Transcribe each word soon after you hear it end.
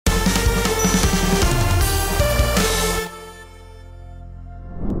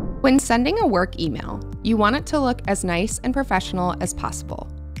When sending a work email, you want it to look as nice and professional as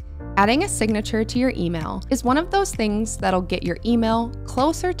possible. Adding a signature to your email is one of those things that'll get your email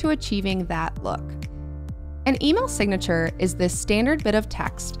closer to achieving that look. An email signature is this standard bit of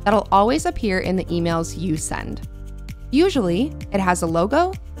text that'll always appear in the emails you send. Usually, it has a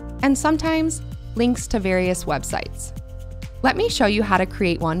logo and sometimes links to various websites. Let me show you how to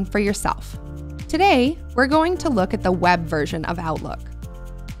create one for yourself. Today, we're going to look at the web version of Outlook.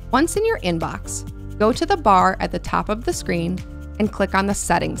 Once in your inbox, go to the bar at the top of the screen and click on the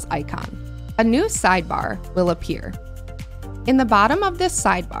Settings icon. A new sidebar will appear. In the bottom of this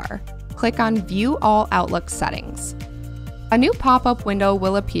sidebar, click on View All Outlook Settings. A new pop-up window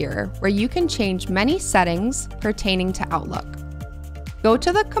will appear where you can change many settings pertaining to Outlook. Go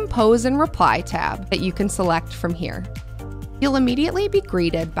to the Compose and Reply tab that you can select from here. You'll immediately be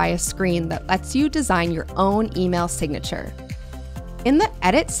greeted by a screen that lets you design your own email signature. In the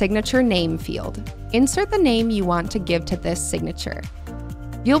Edit Signature Name field, insert the name you want to give to this signature.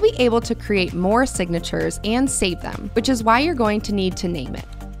 You'll be able to create more signatures and save them, which is why you're going to need to name it.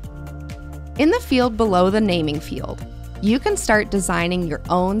 In the field below the naming field, you can start designing your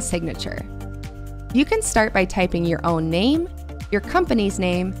own signature. You can start by typing your own name, your company's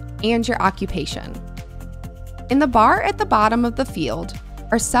name, and your occupation. In the bar at the bottom of the field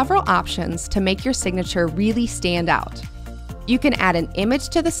are several options to make your signature really stand out. You can add an image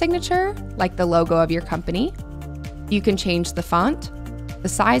to the signature, like the logo of your company. You can change the font, the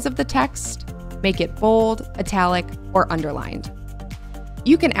size of the text, make it bold, italic, or underlined.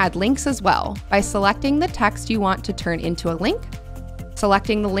 You can add links as well by selecting the text you want to turn into a link,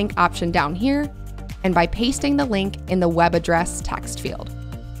 selecting the link option down here, and by pasting the link in the web address text field.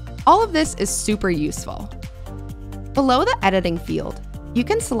 All of this is super useful. Below the editing field, you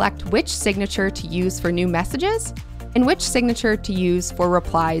can select which signature to use for new messages and which signature to use for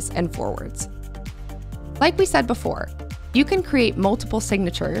replies and forwards. Like we said before, you can create multiple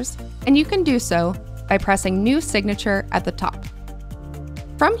signatures, and you can do so by pressing New Signature at the top.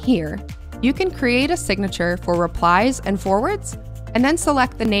 From here, you can create a signature for replies and forwards, and then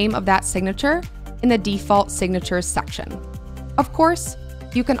select the name of that signature in the Default Signatures section. Of course,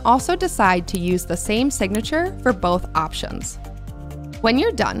 you can also decide to use the same signature for both options. When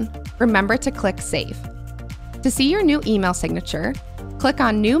you're done, remember to click Save. To see your new email signature, click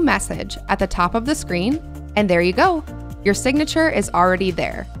on New Message at the top of the screen, and there you go. Your signature is already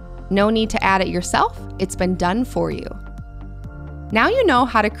there. No need to add it yourself, it's been done for you. Now you know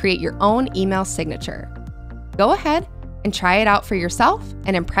how to create your own email signature. Go ahead and try it out for yourself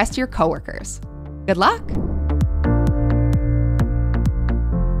and impress your coworkers. Good luck!